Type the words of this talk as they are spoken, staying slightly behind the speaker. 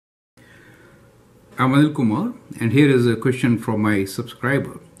I'm Anil Kumar, and here is a question from my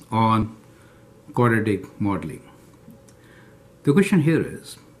subscriber on quadratic modeling. The question here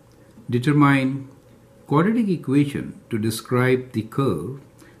is, determine quadratic equation to describe the curve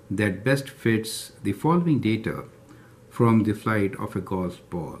that best fits the following data from the flight of a golf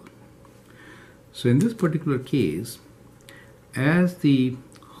ball. So in this particular case, as the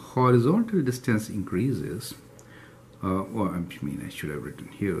horizontal distance increases, I should have written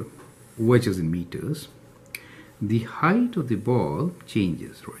here, which is in meters, the height of the ball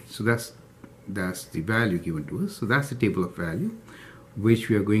changes, right? So that's the value given to us. So that's the table of value which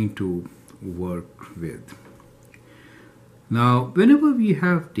we are going to work with. Now, whenever we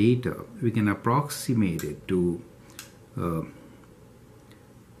have data, we can approximate it to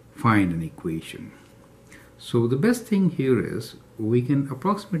find an equation. So the best thing here is we can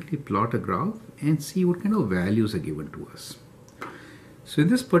approximately plot a graph and see what kind of values are given to us. So in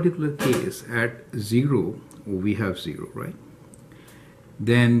this particular case, at 0, we have 0, right?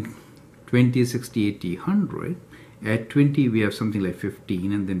 Then 20, 60, 80, 100. At 20, we have something like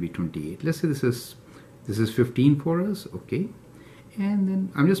 15, and then we 28. Let's say this is 15 for us, okay? And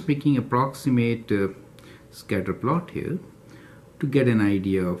then I'm just making approximate scatter plot here to get an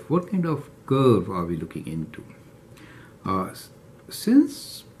idea of what kind of curve are we looking into.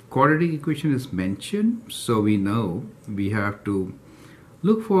 Since quadratic equation is mentioned, so we know we have to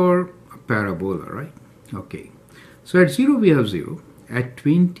look for a parabola, right? Okay. So at 0 we have 0. At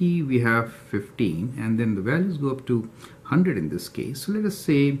 20 we have 15, and then the values go up to 100 in this case. So let us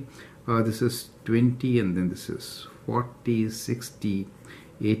say this is 20, and then this is 40, 60,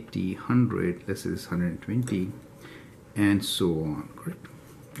 80, 100. Let's say this is 120, and so on, correct?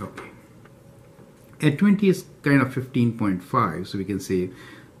 Okay. At 20 is kind of 15.5, so we can say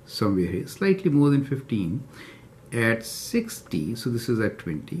somewhere here, slightly more than 15. At 60, so this is at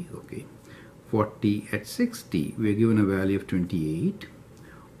 20, okay. 40, at 60, we are given a value of 28,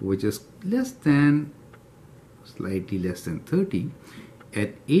 which is slightly less than 30.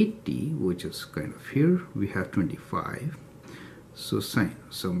 At 80, which is kind of here, we have 25. So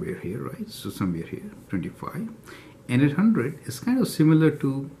somewhere here, right? So somewhere here, 25. And at 100 is kind of similar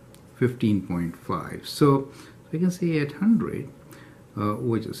to 15.5. So we can say at 100,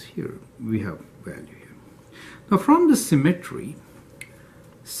 which is here, we have value here. Now from the symmetry,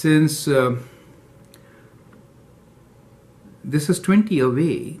 since this is 20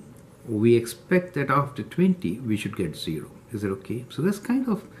 away, we expect that after 20 we should get 0. Is that okay? So that's kind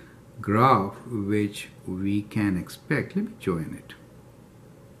of graph which we can expect. Let me join it.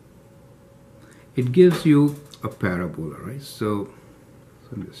 It gives you a parabola, right? So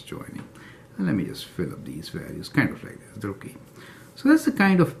I'm just joining, and let me just fill up these values, kind of like this. Is that okay? So that's the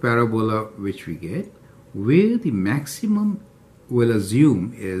kind of parabola which we get, where the maximum we'll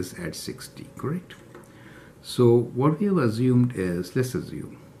assume is at 60, correct? So what we have assumed is, let's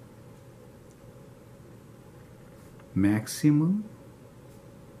assume maximum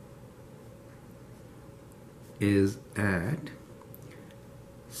is at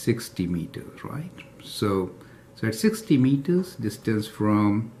 60 meters, right? So at 60 meters distance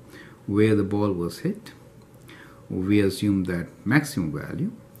from where the ball was hit, we assume that maximum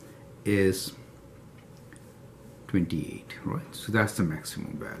value is 28, right? So that's the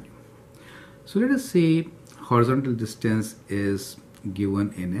maximum value. So let us say horizontal distance is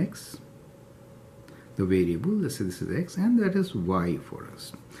given in x, the variable, let's say this is x, and that is y for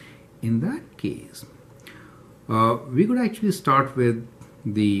us. In that case, we could actually start with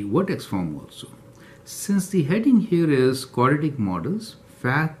the vertex form also. Since the heading here is quadratic models,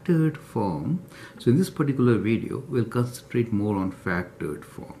 factored form, so in this particular video, we'll concentrate more on factored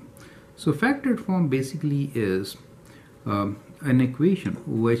form. So factored form basically is an equation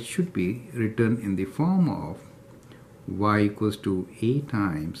which should be written in the form of y equals to a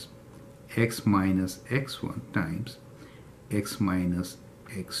times x minus x1 times x minus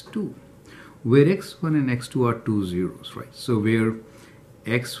x2, where x1 and x2 are two zeros, right? So where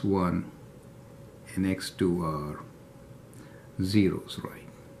x1 and x2 are zeros, right?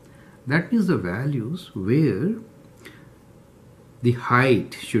 That means the values where the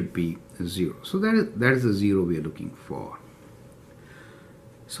height should be 0. So that is the 0 we are looking for.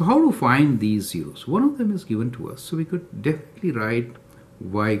 So how to find these zeros? One of them is given to us. So we could definitely write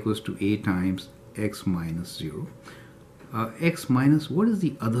y equals to a times x minus 0. X minus, what is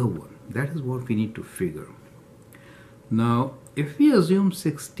the other one? That is what we need to figure. Now, if we assume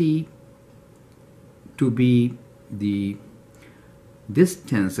 60 to be the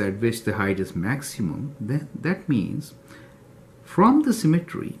distance at which the height is maximum, then that means from the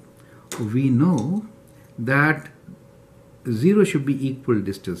symmetry we know that 0 should be equal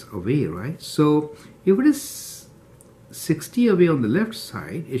distance away, right? So if it is 60 away on the left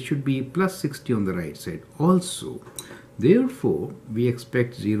side, it should be plus 60 on the right side also. Therefore, we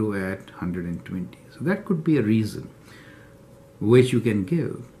expect 0 at 120. So that could be a reason which you can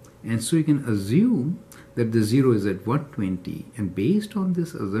give. And so you can assume that the 0 is at 120, and based on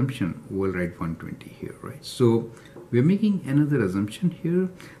this assumption, we'll write 120 here, right? So we're making another assumption here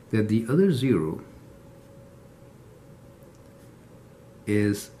that the other 0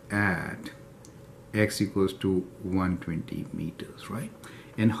 is at x equals to 120 meters, right?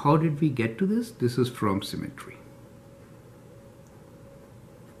 And how did we get to this? This is from symmetry,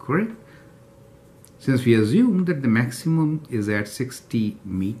 correct? Since we assume that the maximum is at 60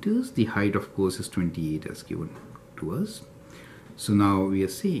 meters, the height of course is 28 as given to us. So now we are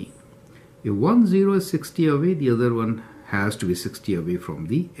saying if one 0 is 60 away, the other one has to be 60 away from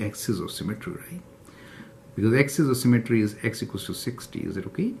the axis of symmetry, right? Because axis of symmetry is x equals to 60, is it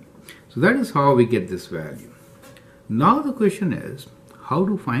okay? So that is how we get this value. Now the question is, how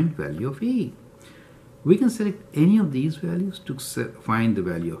to find value of A? We can select any of these values to find the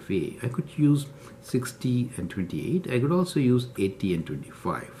value of A. I could use 60 and 28. I could also use 80 and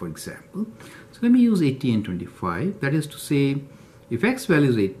 25, for example. So let me use 80 and 25. That is to say, if x value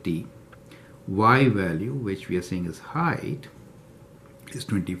is 80, y value, which we are saying is height, is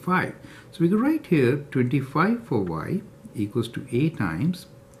 25. So we could write here 25 for y equals to A times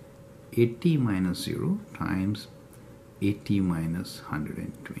 80 minus 0 times 80 minus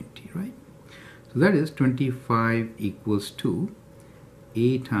 120, right? So that is 25 equals to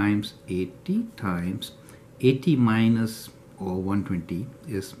A times 80 times 80 minus or 120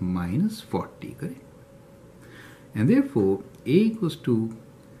 is minus 40, correct? And therefore A equals to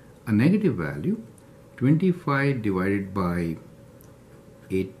a negative value 25 divided by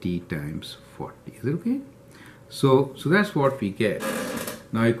 80 times 40. Is it okay? So that's what we get.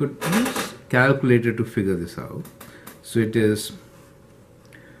 Now I could use calculator to figure this out. So it is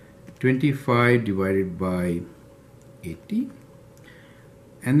 25 divided by 80,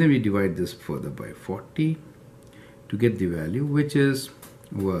 and then we divide this further by 40 to get the value, which is,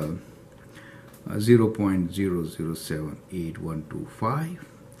 well, 0.007825.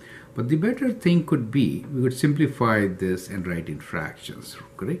 But the better thing could be, we could simplify this and write in fractions,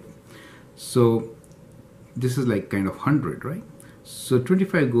 correct? So this is like kind of 100, right? So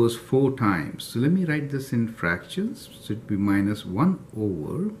 25 goes 4 times. So let me write this in fractions. So it would be minus 1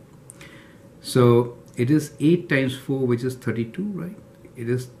 over. So it is 8 times 4, which is 32, right? It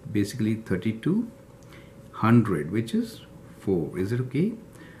is basically 32. 100, which is 4. Is it okay?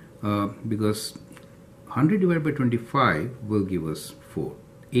 Because 100 divided by 25 will give us 4.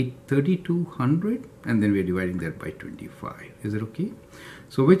 3200, and then we are dividing that by 25. Is it okay?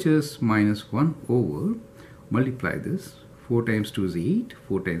 So which is minus 1 over, multiply this. 4 times 2 is 8,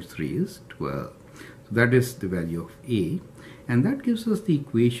 4 times 3 is 12. So that is the value of A, and that gives us the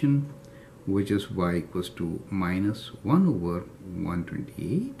equation which is y equals to minus 1 over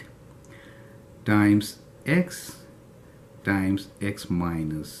 128 times x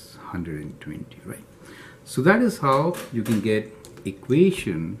minus 120, right? So that is how you can get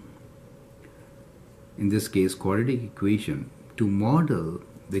equation, in this case quadratic equation, to model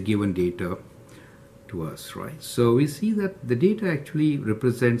the given data to us, right? So we see that the data actually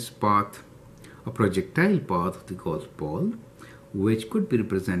represents path, a projectile path of the golf ball, which could be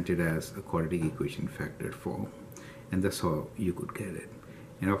represented as a quadratic equation factored form, and that's how you could get it.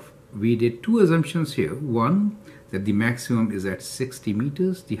 And we did 2 assumptions here. One, that the maximum is at 60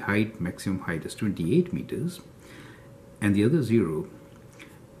 meters, the maximum height is 28 meters, and the other 0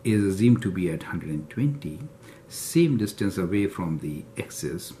 is assumed to be at 120, same distance away from the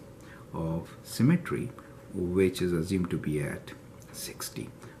axis of symmetry, which is assumed to be at 60,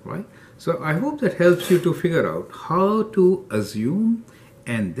 right? So I hope that helps you to figure out how to assume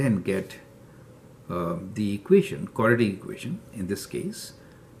and then get the equation, quadratic equation in this case,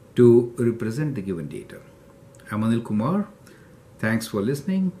 to represent the given data. I'm Anil Kumar. Thanks for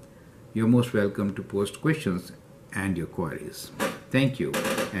listening. You're most welcome to post questions and your queries. Thank you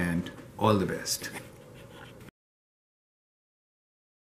and all the best.